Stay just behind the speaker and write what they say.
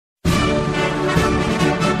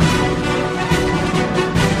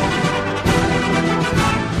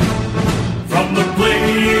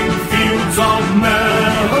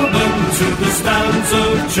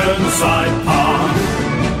Churnside Park.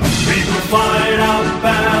 We will fight our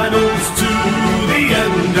battles to the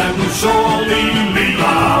end and will surely leave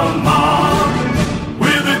our mark.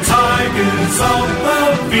 We're the Tigers of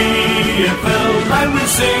the VFL and we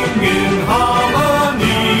sing in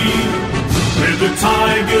harmony. We're the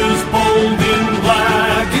Tigers bold in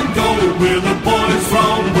black and gold. We're the boys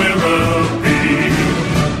from Werribee.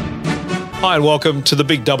 Hi and welcome to the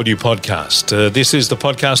Big W podcast. This is the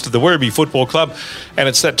podcast of the Werribee Football Club, and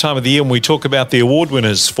it's that time of the year when we talk about the award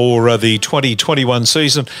winners for the 2021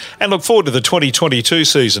 season and look forward to the 2022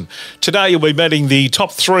 season. Today you'll be meeting the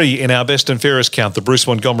top three in our best and fairest count, the Bruce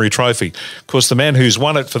Montgomery Trophy. Of course, the man who's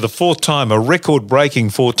won it for the fourth time, a record-breaking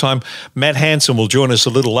fourth time, Matt Hanson, will join us a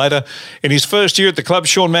little later. In his first year at the club,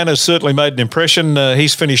 Sean Mann has certainly made an impression.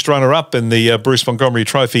 He's finished runner-up in the Bruce Montgomery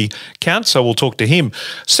Trophy count, so we'll talk to him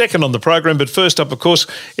second on the program. But first up, of course,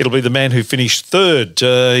 it'll be the man who finished third.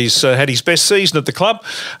 He's had his best season at the club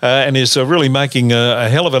and is really making a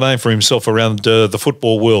hell of a name for himself around the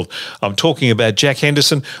football world. I'm talking about Jack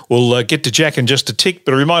Henderson. We'll get to Jack in just a tick,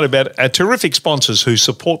 but a reminder about our terrific sponsors who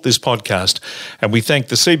support this podcast. And we thank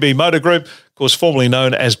the CB Motor Group, of course, formerly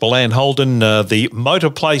known as Boland Holden. The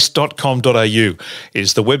motorplace.com.au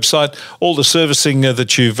is the website. All the servicing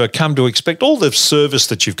that you've come to expect, all the service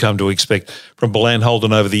that you've come to expect from Boland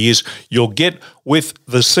Holden over the years, you'll get with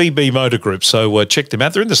the CB Motor Group. So check them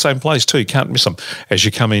out. They're in the same place too. You can't miss them as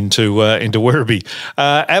you come into Werribee.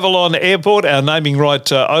 Avalon Airport, our naming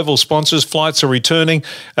right oval sponsors. Flights are returning.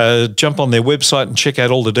 Jump on their website and check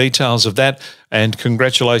out all the details of that. And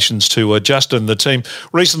congratulations to Justin and the team.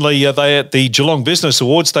 Recently, they at the Geelong Business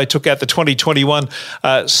Awards, they took out the 2021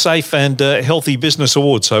 Safe and Healthy Business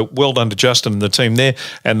Award. So well done to Justin and the team there.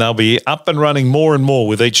 And they'll be up and running more and more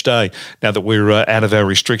with each day now that we're out of our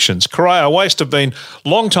restrictions. Corio Waste have been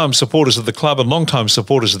long-time supporters of the club and long-time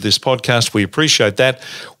supporters of this podcast. We appreciate that.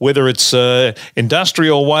 Whether it's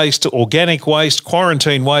industrial waste, organic waste,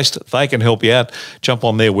 quarantine waste, they can help you out. Jump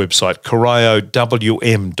on their website,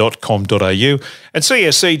 coriowm.com.au. And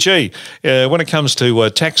CSCG, when it comes to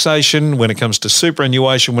taxation, when it comes to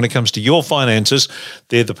superannuation, when it comes to your finances,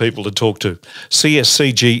 they're the people to talk to.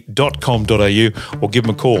 cscg.com.au or give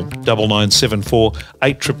them a call, 9974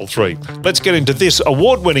 8333. Let's get into this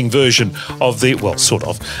award-winning version of the, well, sort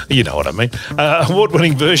of, you know what I mean,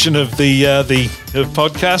 award-winning version of the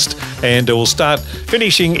podcast, and we'll start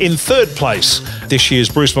finishing in third place this year's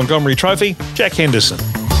Bruce Montgomery Trophy, Jack Henderson.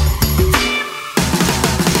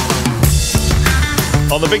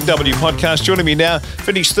 On the Big W podcast, joining me now,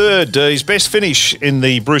 finished third, his best finish in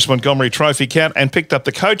the Bruce Montgomery Trophy count, and picked up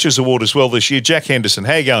the Coaches Award as well this year, Jack Henderson.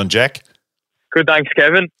 How you going, Jack? Good, thanks,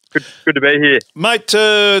 Kevin. Good to be here. Mate,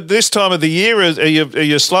 this time of the year, are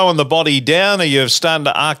you slowing the body down? Are you starting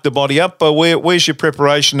to arc the body up? Where's your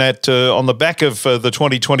preparation at on the back of the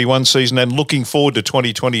 2021 season and looking forward to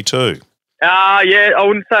 2022? Yeah, I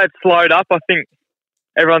wouldn't say it's slowed up. I think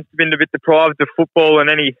everyone's been a bit deprived of football and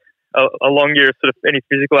a long year of sort of any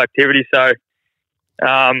physical activity. So,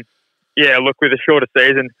 look, with a shorter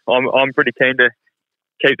season, I'm pretty keen to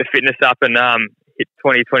keep the fitness up and hit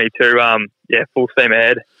 2022, full steam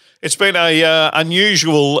ahead. It's been a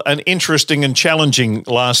unusual and interesting and challenging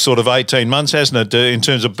last sort of 18 months, hasn't it, in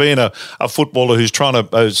terms of being a footballer who's trying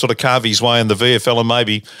to sort of carve his way in the VFL and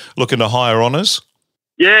maybe looking to higher honours?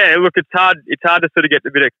 Yeah, look, it's hard to sort of get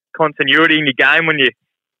a bit of continuity in your game when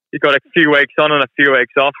you've got a few weeks on and a few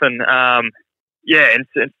weeks off, and and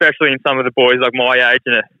especially in some of the boys like my age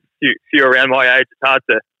and a few around my age,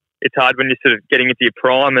 it's hard when you're sort of getting into your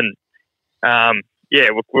prime, and we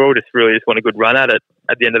all just want a good run at it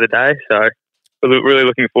at the end of the day. So we're really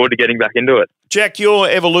looking forward to getting back into it. Jack, your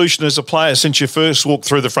evolution as a player since you first walked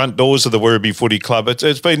through the front doors of the Werribee Footy Club,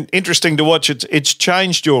 it's been interesting to watch. It's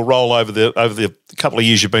changed your role over the couple of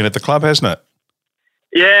years you've been at the club, hasn't it?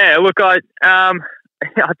 Yeah, look, I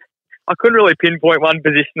couldn't really pinpoint one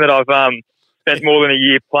position that I've spent more than a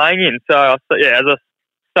year playing in. So, as I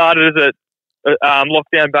started as a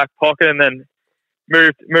lockdown back pocket and then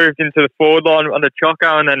moved into the forward line under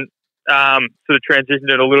Choco, and then sort of transitioned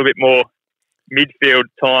to a little bit more midfield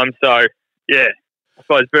time. So, I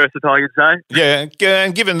suppose versatile, you could say. Yeah,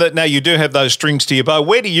 and given that now you do have those strings to your bow,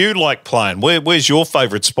 where do you like playing? Where's your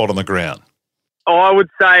favourite spot on the ground? I would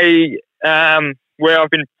say where I've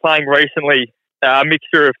been playing recently, a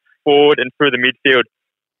mixture of forward and through the midfield,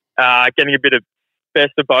 getting a bit of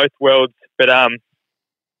best of both worlds. But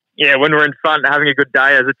when we're in front, having a good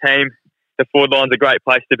day as a team, the forward line's a great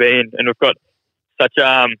place to be in, and we've got such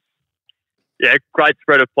great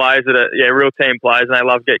spread of players that are real team players, and they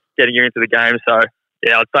love getting you into the game. So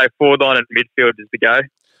I'd say forward line and midfield is the go.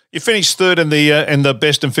 You finished third in the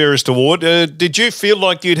Best and Fairest award. Did you feel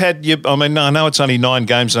like you'd had I know it's only 9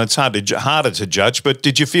 games and it's harder to judge, but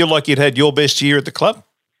did you feel like you'd had your best year at the club?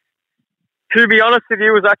 To be honest with you,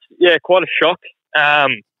 it was actually quite a shock.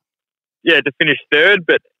 To finish third,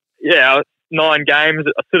 but 9 games.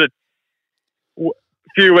 I sort of a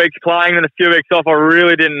few weeks playing and a few weeks off. I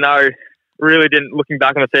really didn't know. Really didn't. Looking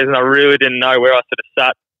back on the season, I really didn't know where I sort of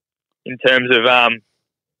sat in terms of I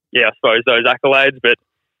suppose those accolades, but.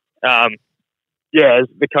 As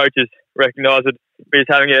the coaches recognise it, he's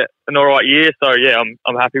having an all right year. So,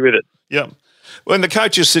 I'm happy with it. Yeah. When the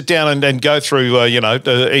coaches sit down and go through,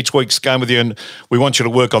 each week's game with you and we want you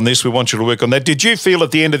to work on this, we want you to work on that, did you feel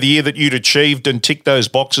at the end of the year that you'd achieved and ticked those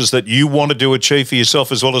boxes that you wanted to achieve for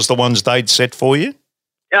yourself as well as the ones they'd set for you?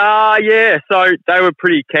 So they were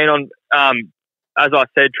pretty keen on, as I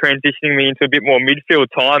said, transitioning me into a bit more midfield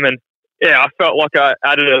time, and I felt like I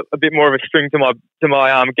added a bit more of a string to my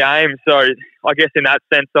game. So I guess in that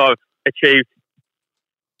sense, I've achieved.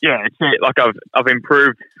 Like I've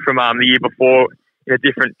improved from the year before in a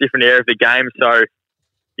different area of the game. So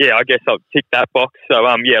I guess I'll tick that box. So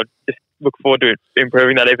just look forward to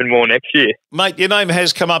improving that even more next year. Mate, your name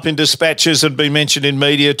has come up in dispatches and been mentioned in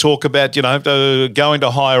media. Talk about going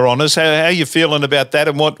to higher honours. How are you feeling about that,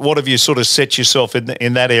 and what have you sort of set yourself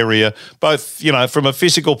in that area, both from a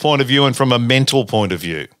physical point of view and from a mental point of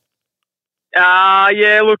view?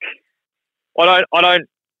 Look,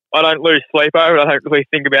 I don't lose sleep over it. I don't really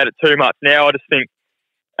think about it too much now. I just think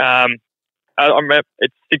I remember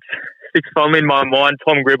it sticks fondly in my mind.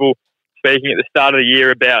 Tom Gribble speaking at the start of the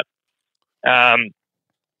year about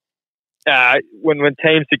when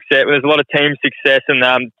team success, when there's a lot of team success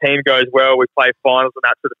and team goes well, we play finals and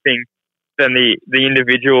that sort of thing, then the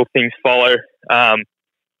individual things follow. I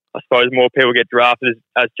suppose more people get drafted,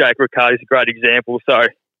 as Jake Riccardi is a great example. So,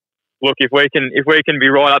 look, if we can be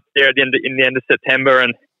right up there in the end of September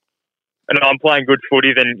and I'm playing good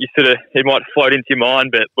footy, then it might float into your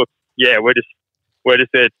mind. But look, we're just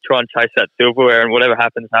there to try and chase that silverware, and whatever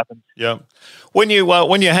happens, happens. Yeah. When you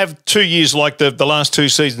have 2 years like the last 2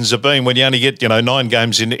 seasons have been, when you only get 9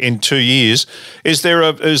 games in 2 years, is there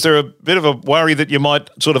a bit of a worry that you might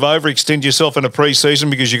sort of overextend yourself in a pre-season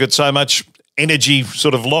because you've got so much energy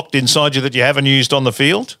sort of locked inside you that you haven't used on the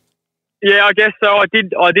field? Yeah, I guess so. I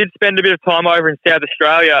did spend a bit of time over in South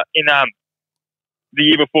Australia in the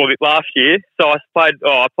year before last year. So I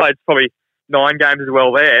played probably 9 games as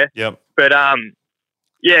well there. Yep. But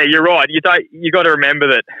you're right. You got to remember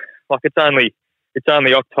that, like, it's only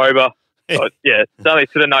October. It's only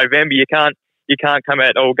sort of November. You can't come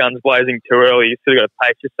out all guns blazing too early. You sort of got to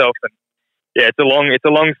pace yourself. And it's a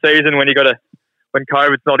long season when when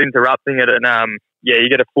COVID's not interrupting it, and you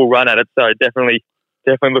get a full run at it. So definitely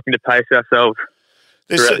looking to pace ourselves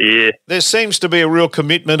throughout the year. There seems to be a real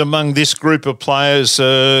commitment among this group of players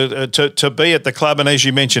to be at the club, and as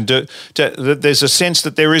you mentioned, there's a sense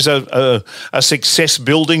that there is a success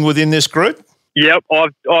building within this group. Yep,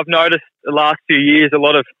 I've noticed the last few years a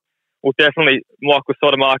lot of, definitely Michael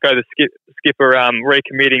Sotomaco, the skipper,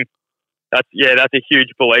 recommitting. That's a huge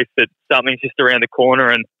belief that something's just around the corner,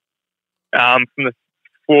 and from the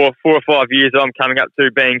 4 or 5 years I'm coming up to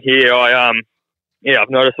being here, I've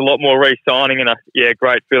noticed a lot more re-signing and a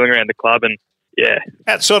great feeling around the club. And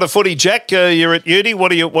outside of footy, Jack, you're at uni.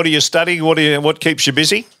 What are you studying? What keeps you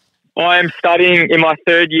busy? I am studying in my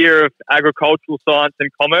 3rd year of agricultural science and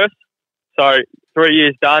commerce. So 3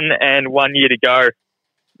 years done and 1 year to go.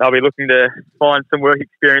 I'll be looking to find some work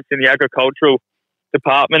experience in the agricultural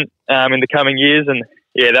department in the coming years, and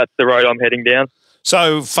that's the road I'm heading down.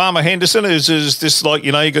 So, Farmer Henderson, is this like,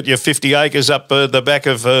 you got your 50 acres up the back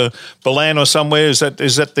of Balan or somewhere? Is that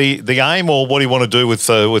the aim, or what do you want to do with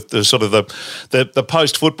the sort of the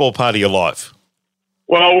post-football part of your life?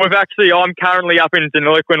 Well, I'm currently up in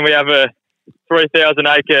Deniliquin. We have a 3,000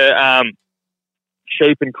 acre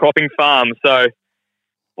sheep and cropping farm. So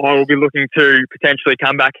I will be looking to potentially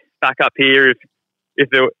come back up here if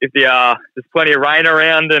there's plenty of rain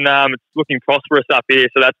around, and it's looking prosperous up here.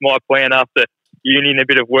 So that's my plan after uni and a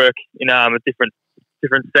bit of work in a different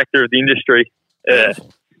sector of the industry.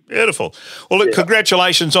 Beautiful. Well, look,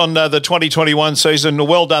 congratulations on the 2021 season.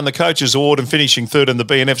 Well done, the Coaches Award, and finishing 3rd in the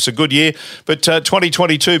BNF's a good year. But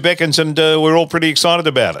 2022 beckons, and we're all pretty excited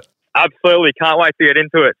about it. Absolutely. Can't wait to get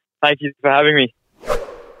into it. Thank you for having me.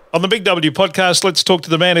 On the Big W podcast, let's talk to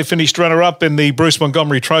the man who finished runner-up in the Bruce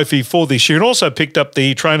Montgomery Trophy for this year and also picked up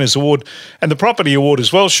the Trainers Award and the Property Award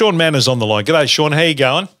as well. Sean Manners on the line. G'day, Sean. How you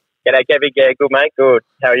going? G'day, Kevin. Yeah, good, mate. Good.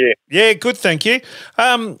 How are you? Yeah, good, thank you.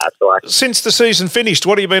 That's all right. Since the season finished,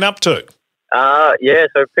 what have you been up to?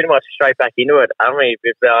 So pretty much straight back into it, haven't we?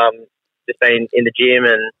 We've just been in the gym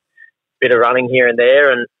and bit of running here and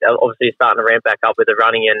there, and obviously starting to ramp back up with the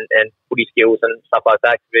running and footy skills and stuff like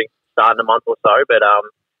that. Being starting a month or so, but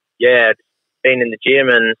been in the gym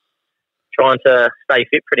and trying to stay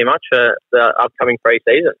fit pretty much for the upcoming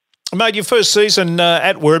pre-season. Mate, your first season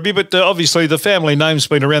at Werribee, but obviously the family name's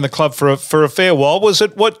been around the club for a fair while. Was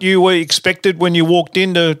it what you expected when you walked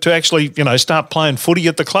in to actually, start playing footy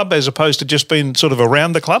at the club as opposed to just being sort of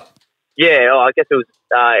around the club? Yeah, I guess it was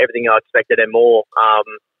everything I expected and more.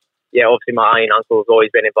 Obviously my aunt and uncle have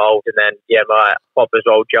always been involved, and then, my pop as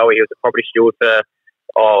well, Joey, he was a property steward for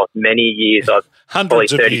many years. Probably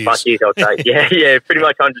 30 plus years, I would say. yeah, pretty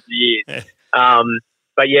much hundreds of years.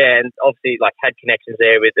 But and obviously had connections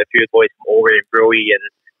there with a few boys from Albury and Brewy and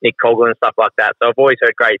Nick Coghlan and stuff like that. So I've always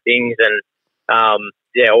heard great things, and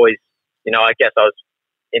always, I guess I was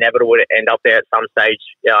inevitable to end up there at some stage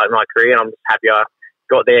in my career, and I'm just happy I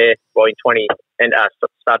got there in 20 and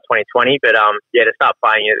start 2020. But to start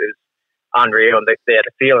playing it was unreal, and the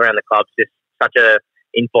feel around the club's just such a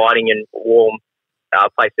inviting and warm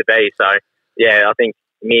place to be. So I think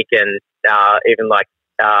Mick and even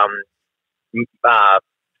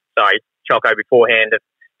Choco beforehand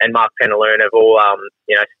and Mark Penaluna have all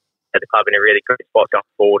at the club in a really good spot going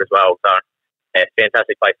forward as well. So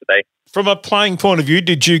fantastic place to be. From a playing point of view,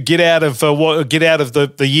 did you get out of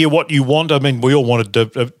the year what you want? I mean, we all wanted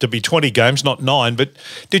to be 20 games, not 9, but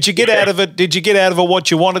did you get out of it? Did you get out of it what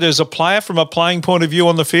you wanted as a player from a playing point of view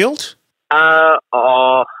on the field?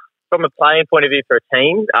 From a playing point of view for a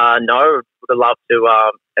team, no. Would have loved to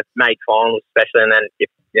have made finals, especially, and then if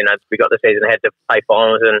we got the season ahead to play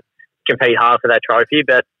finals and compete hard for that trophy.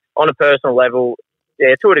 But on a personal level,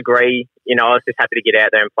 to a degree, I was just happy to get out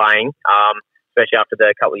there and playing, especially after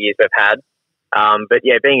the couple of years we've had. But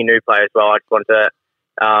being a new player as well, I just want to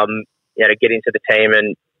to get into the team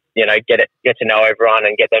and get to know everyone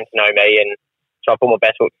and get them to know me and try to put my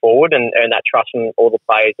best foot forward and earn that trust from all the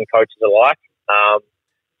players and coaches alike.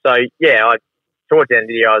 Towards the end of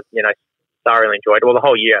the year, I was, thoroughly enjoyed. Well, the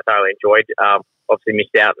whole year I thoroughly enjoyed. Obviously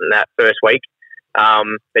missed out in that first week.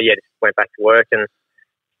 Just went back to work and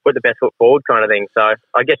put the best foot forward kind of thing. So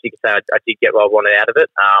I guess you could say I did get what I wanted out of it.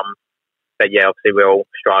 Obviously we're all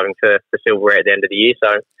striving for silverware at the end of the year.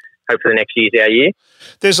 So hopefully next year's our year.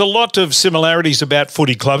 There's a lot of similarities about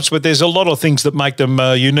footy clubs, but there's a lot of things that make them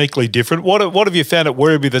uniquely different. What have you found at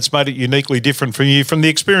Werribee that's made it uniquely different from the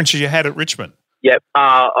experiences you had at Richmond? Yep.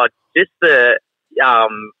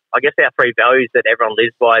 I guess our three values that everyone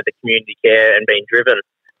lives by: the community care and being driven.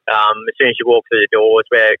 As soon as you walk through the doors,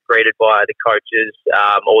 we're greeted by the coaches,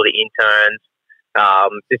 all the interns.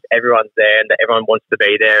 Just everyone's there, and everyone wants to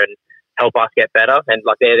be there and help us get better. And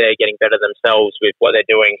they're there getting better themselves with what they're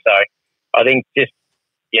doing. So I think just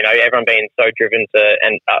everyone being so driven to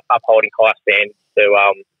and upholding high standards to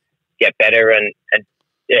get better, and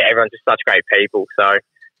everyone's just such great people. So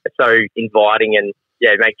it's so inviting, and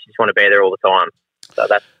it makes you just want to be there all the time. So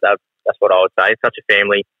that's what I would say. It's such a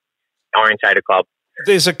family-orientated club.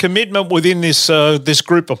 There's a commitment within this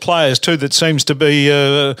group of players too that seems to be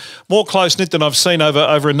more close-knit than I've seen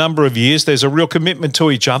over a number of years. There's a real commitment to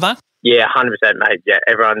each other. Yeah, 100%, mate. Yeah,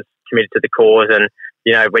 everyone's committed to the cause, and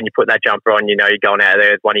when you put that jumper on, you're going out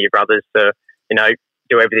there with one of your brothers to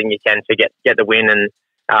do everything you can to get the win. And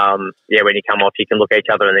when you come off, you can look each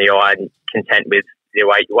other in the eye and content with the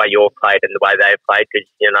way you've played and the way they've played, because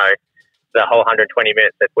the whole 120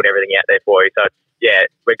 minutes, they put everything out there for you. So,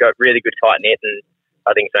 we've got really good tight knit, and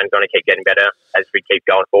I think it's only going to keep getting better as we keep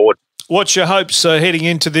going forward. What's your hopes heading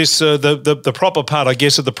into this, the proper part, I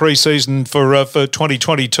guess, of the pre-season for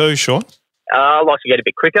 2022, Sean? I'd like to get a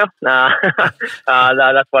bit quicker. No,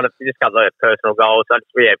 that's one of just a couple of personal goals. I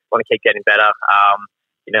just want to keep getting better.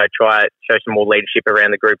 Try show some more leadership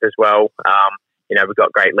around the group as well. We've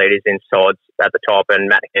got great leaders in Sods at the top, and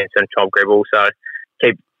Matt Hanson, Tom Gribble. So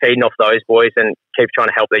keep feeding off those boys and keep trying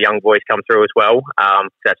to help the young boys come through as well.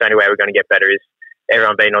 That's the only way we're going to get better, is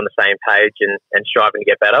everyone being on the same page and striving to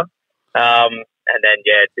get better.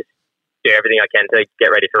 Just do everything I can to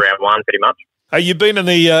get ready for round one, pretty much. You've been in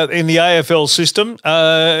the AFL system,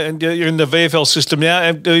 and you're in the VFL system now.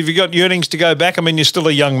 Have you got yearnings to go back? I mean, you're still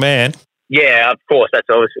a young man. Yeah, of course. That's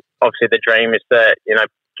obviously the dream, is to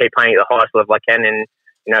keep playing at the highest level I can. And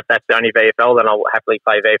if that's the only VFL, then I'll happily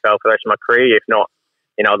play VFL for the rest of my career. If not,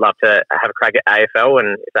 I'd love to have a crack at AFL,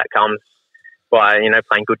 and if that comes by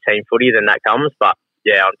playing good team footy, then that comes. But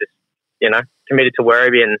I'm just committed to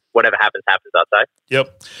Werribee, and whatever happens, I'd say.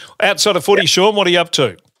 Yep. Outside of footy, Sean, what are you up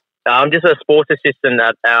to? I'm just a sports assistant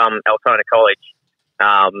at Altona College.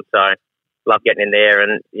 So love getting in there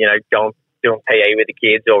and, doing PE with the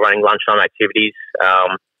kids or running lunchtime activities.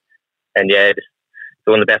 Just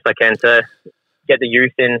doing the best I can to get the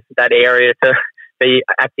youth in that area to be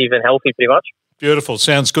active and healthy pretty much. Beautiful.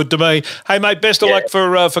 Sounds good to me. Hey, mate, best of luck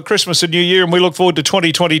for Christmas and New Year, and we look forward to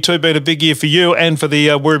 2022 being a big year for you and for the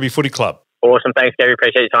Werribee Footy Club. Awesome. Thanks, Gary.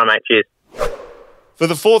 Appreciate your time, mate. Cheers. For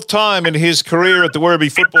the fourth time in his career at the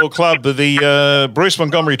Werribee Football Club, the Bruce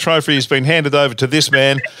Montgomery Trophy has been handed over to this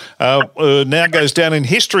man. Now goes down in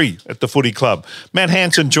history at the footy club. Matt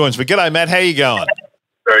Hanson joins me. G'day, Matt. How you going?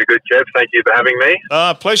 Very good, Kev. Thank you for having me.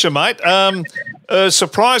 Pleasure, mate.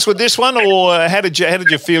 Surprised with this one, or how did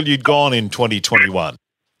you feel you'd gone in 2021?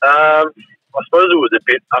 I suppose it was a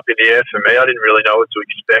bit up in the air for me. I didn't really know what to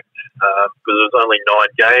expect because it was only 9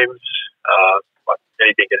 games.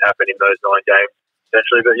 Anything could happen in those 9 games,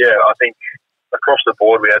 essentially. But yeah, I think across the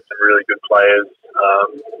board we had some really good players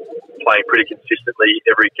playing pretty consistently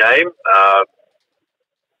every game.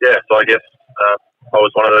 So I guess I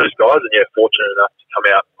was one of those guys, and fortunate enough to come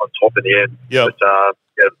out on top in the end. Yep. But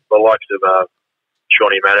the likes of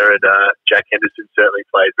Shawnee Manor and Jack Henderson certainly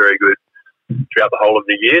played very good throughout the whole of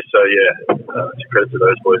the year. So it's a credit to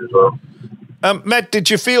those boys as well. Matt,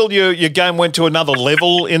 did you feel your game went to another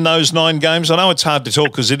level in those 9 games? I know it's hard to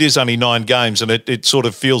talk because it is only 9 games, and it sort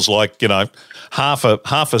of feels like half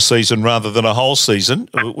a season rather than a whole season,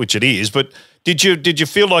 which it is. But did you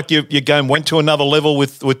feel like your game went to another level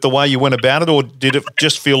with the way you went about it, or did it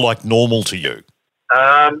just feel like normal to you?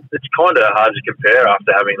 It's kind of hard to compare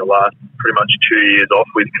after having the last pretty much 2 years off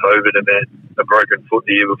with COVID and then a broken foot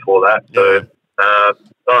the year before that. So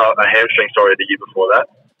a hamstring, the year before that.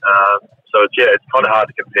 So it's kind of hard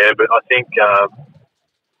to compare, but I think I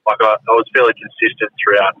was fairly consistent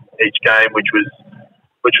throughout each game, which was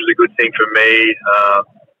a good thing for me.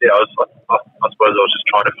 I suppose I was just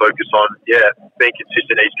trying to focus on being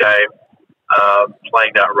consistent each game,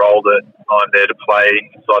 playing that role that I'm there to play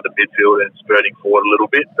inside the midfield and spurting forward a little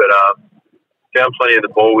bit. But found plenty of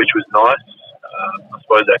the ball, which was nice. I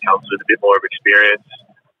suppose that comes with a bit more of experience.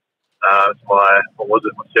 It's my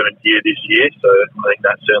 7th year this year, so I think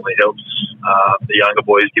that certainly helps. The younger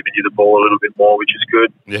boys giving you the ball a little bit more, which is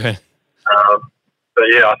good. Yeah. But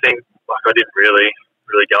I think I didn't really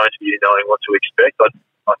go into the year knowing what to expect.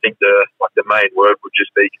 I think the main word would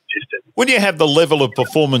just be consistent. When you have the level of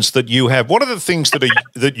performance that you have, what are the things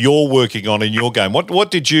that you're working on in your game?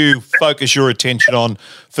 What did you focus your attention on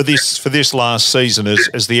for this last season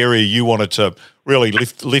as the area you wanted to really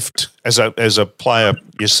lift as a player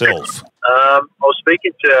yourself? I was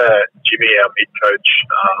speaking to Jimmy, our mid coach,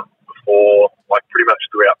 before, pretty much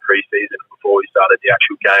throughout pre-season before we started the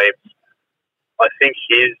actual games. I think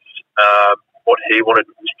what he wanted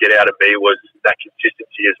to get out of me was that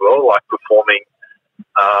consistency as well, performing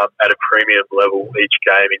at a premium level each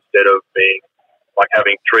game instead of being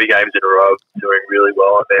having 3 games in a row doing really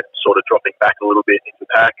well and then sort of dropping back a little bit into the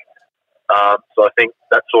pack. So I think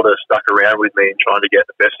that sort of stuck around with me in trying to get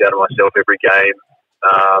the best out of myself every game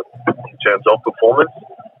in terms of performance.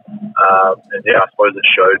 I suppose it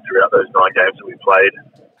showed throughout those 9 games that we played.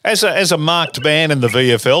 As a marked man in the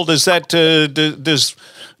VFL, does that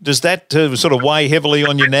sort of weigh heavily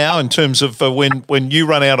on you now in terms of when you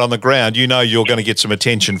run out on the ground, you're going to get some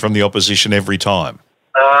attention from the opposition every time?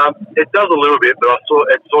 It does a little bit, but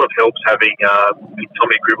it sort of helps having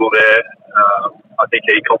Tommy Gribble there. I think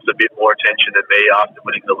he cops a bit more attention than me after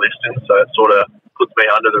winning the Liston, so it sort of puts me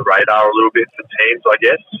under the radar a little bit for teams, I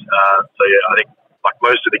guess. I think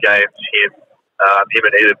most of the games, him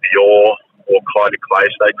and either Bior or Clyde and Clay,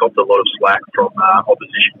 they copped a lot of slack from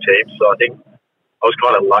opposition teams. So I think I was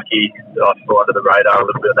kind of lucky that I flew under the radar a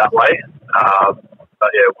little bit that way.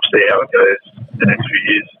 We'll see how it goes the next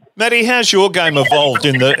few years. Matty, how's your game evolved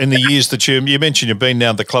in the years that you mentioned you've been now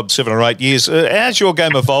at the club 7 or 8 years? How's your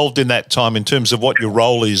game evolved in that time in terms of what your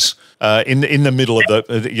role is in the middle of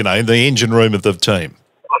in the engine room of the team?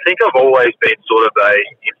 I think I've always been sort of a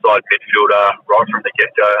inside midfielder right from the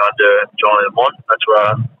get-go under John Lamont. That's where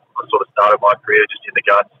I sort of started my career, just in the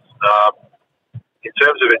guts. In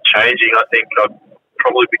terms of it changing, I think I've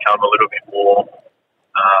probably become a little bit more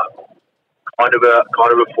kind of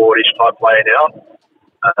a forwardish type player now.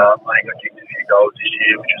 I think I kicked a few goals this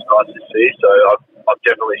year, which was nice to see. So I'm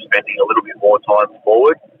definitely spending a little bit more time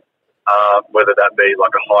forward, whether that be a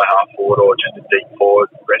high half forward or just a deep forward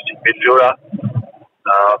resting midfielder.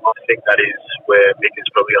 I think that is where Mick is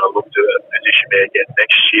probably going to look to position me again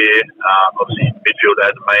next year. Obviously, midfielder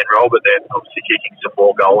has a main role, but then obviously kicking some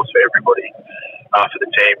more goals for everybody for the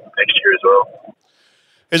team next year as well.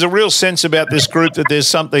 There's a real sense about this group that there's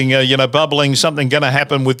something, bubbling, something going to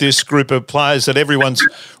happen with this group of players, that everyone's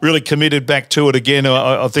really committed back to it again.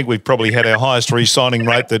 I think we've probably had our highest re-signing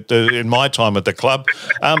rate that in my time at the club.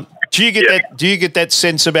 Do you get that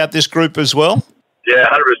sense about this group as well? Yeah,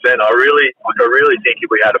 100%. I really think if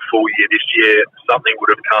we had a full year this year, something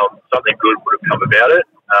good would have come about it.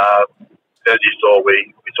 As you saw,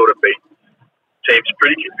 we sort of beat teams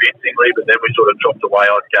pretty convincingly, but then we sort of dropped away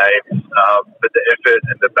on games. But the effort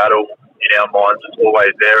and the battle in our minds is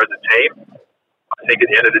always there as a team. I think at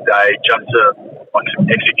the end of the day, just some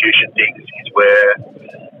execution things is where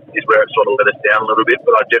it sort of let us down a little bit.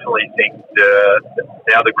 But I definitely think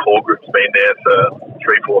now the core group's been there for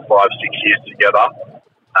 3, 4, 5, 6 years together.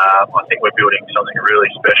 I think we're building something really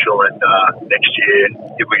special. And next year,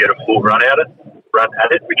 if we get a full run at it,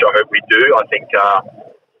 which I hope we do, I think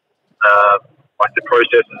like the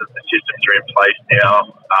processes and the systems are in place now.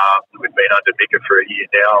 We've been under Mika for a year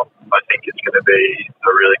now. I think it's going to be a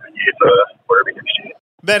really good year for Werribee next year.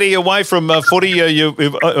 Matty, away from footy, you're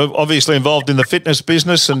obviously involved in the fitness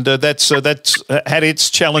business, and that's had its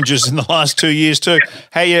challenges in the last 2 years too.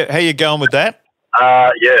 How you going with that?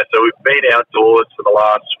 Yeah, so we've been outdoors for the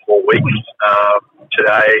last 4 weeks.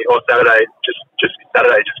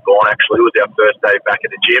 Saturday just gone. Actually, it was our first day back in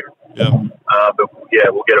the gym. Yeah. But yeah,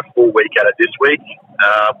 we'll get a full week at it this week.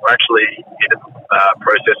 We're actually in the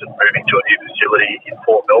process of moving to a new facility in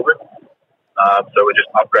Port Melbourne. So we're just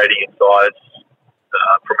upgrading in size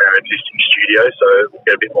from our existing studio. So we'll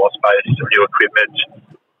get a bit more space, some new equipment,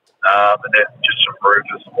 and then just some room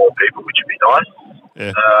for some more people, which would be nice.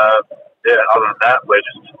 Yeah. Other than that, we're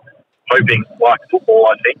just hoping, like football,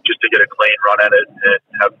 I think, just to get a clean run at it and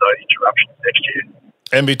have no interruptions next year.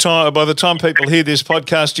 And by the time people hear this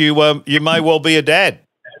podcast, you may well be a dad.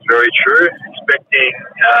 Very true.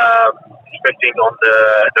 Expecting on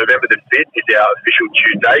the November the 5th is our official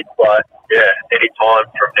due date. But yeah, any time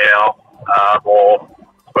from now, or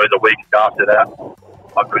I suppose a week after that,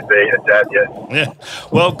 I could be a dad, yeah.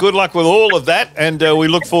 Well, good luck with all of that, and we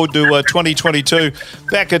look forward to 2022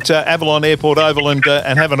 back at Avalon Airport Oval and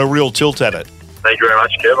having a real tilt at it. Thank you very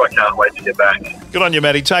much, Kev. I can't wait to get back. Good on you,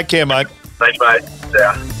 Matty. Take care, mate. Thanks, mate. See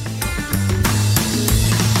ya.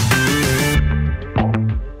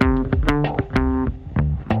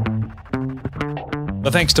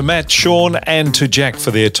 Well, thanks to Matt, Sean and to Jack for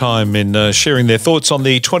their time in sharing their thoughts on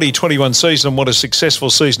the 2021 season and what a successful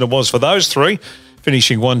season it was for those three,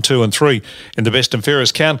 finishing 1, 2 and 3 in the best and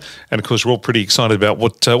fairest count. And, of course, we're all pretty excited about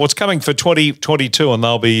what's coming for 2022, and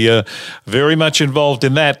they'll be very much involved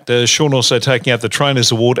in that. Sean also taking out the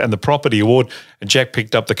Trainers Award and the Property Award, and Jack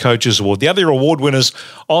picked up the Coaches Award. The other award winners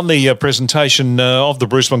on the presentation of the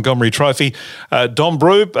Bruce Montgomery Trophy, Dom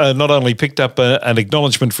Brube not only picked up an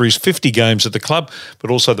acknowledgement for his 50 games at the club,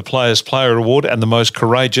 but also the Players' Player Award and the Most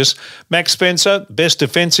Courageous. Max Spencer, Best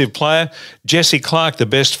Defensive Player. Jesse Clark, the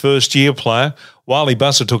Best First-Year Player. Wiley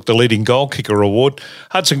Busser took the Leading Goal Kicker Award.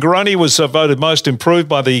 Hudson Garoni was voted Most Improved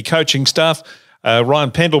by the coaching staff. Ryan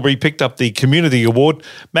Pendlebury picked up the Community Award.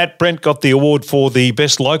 Matt Brent got the award for the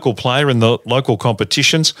Best Local Player in the local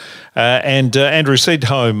competitions. And Andrew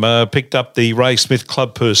Seedholm picked up the Ray Smith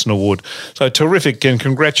Club Person Award. So terrific, and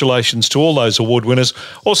congratulations to all those award winners.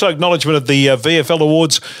 Also acknowledgement of the VFL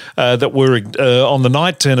Awards that were on the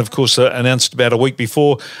night, and of course announced about a week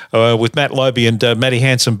before with Matt Lobie and Matty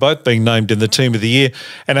Hansen both being named in the Team of the Year.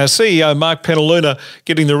 And our CEO, Mark Penaluna,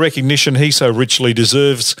 getting the recognition he so richly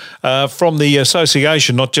deserves from the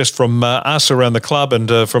association, not just from us around the club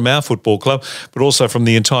and from our football club, but also from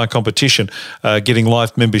the entire competition, getting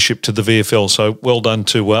life membership to the VFL. So well done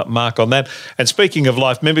to Mark on that. And speaking of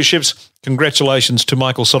life memberships, congratulations to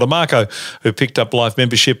Michael Sotomaco, who picked up life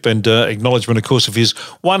membership, and acknowledgement, of course, of his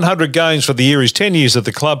 100 games for the year, his 10 years at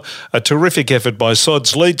the club. A terrific effort by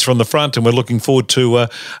Sods, leads from the front, and we're looking forward to a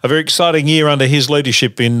very exciting year under his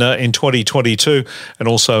leadership in 2022. And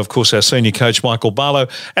also, of course, our senior coach, Michael Barlow,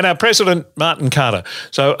 and our president, Martin Carter.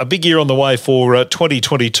 So a big year on the way for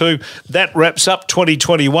 2022. That wraps up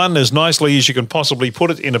 2021 as nicely as you can possibly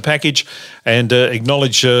put it in a package, and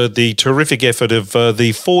acknowledge the terrific effort of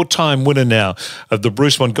the 4-time winner now of the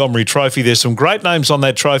Bruce Montgomery Trophy. There's some great names on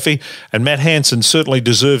that trophy, and Matt Hansen certainly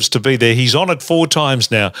deserves to be there. He's on it 4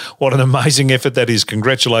 times now. What an amazing effort that is.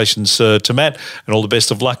 Congratulations to Matt, and all the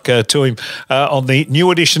best of luck to him on the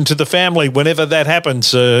new addition to the family, whenever that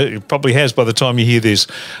happens. It probably has by the time you hear this.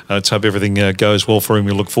 Let's hope everything goes well for him.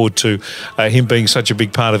 We look forward to him being such a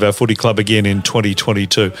big part of our footy club again in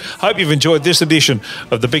 2022. Hope you've enjoyed this edition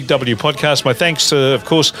of the Big W Podcast. My thanks, of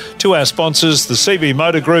course, to our sponsors, the CV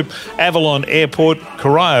Motor Group, Avalon Airport,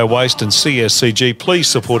 Corio Waste and CSCG. Please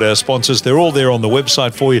support our sponsors. They're all there on the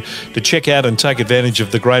website for you to check out and take advantage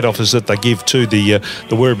of the great offers that they give to the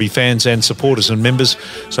Werribee fans and supporters and members.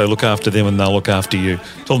 So look after them and they'll look after you.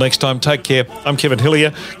 Till next time, take care. I'm Kevin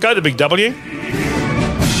Hillier. Go to Big W.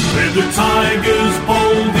 With the Tigers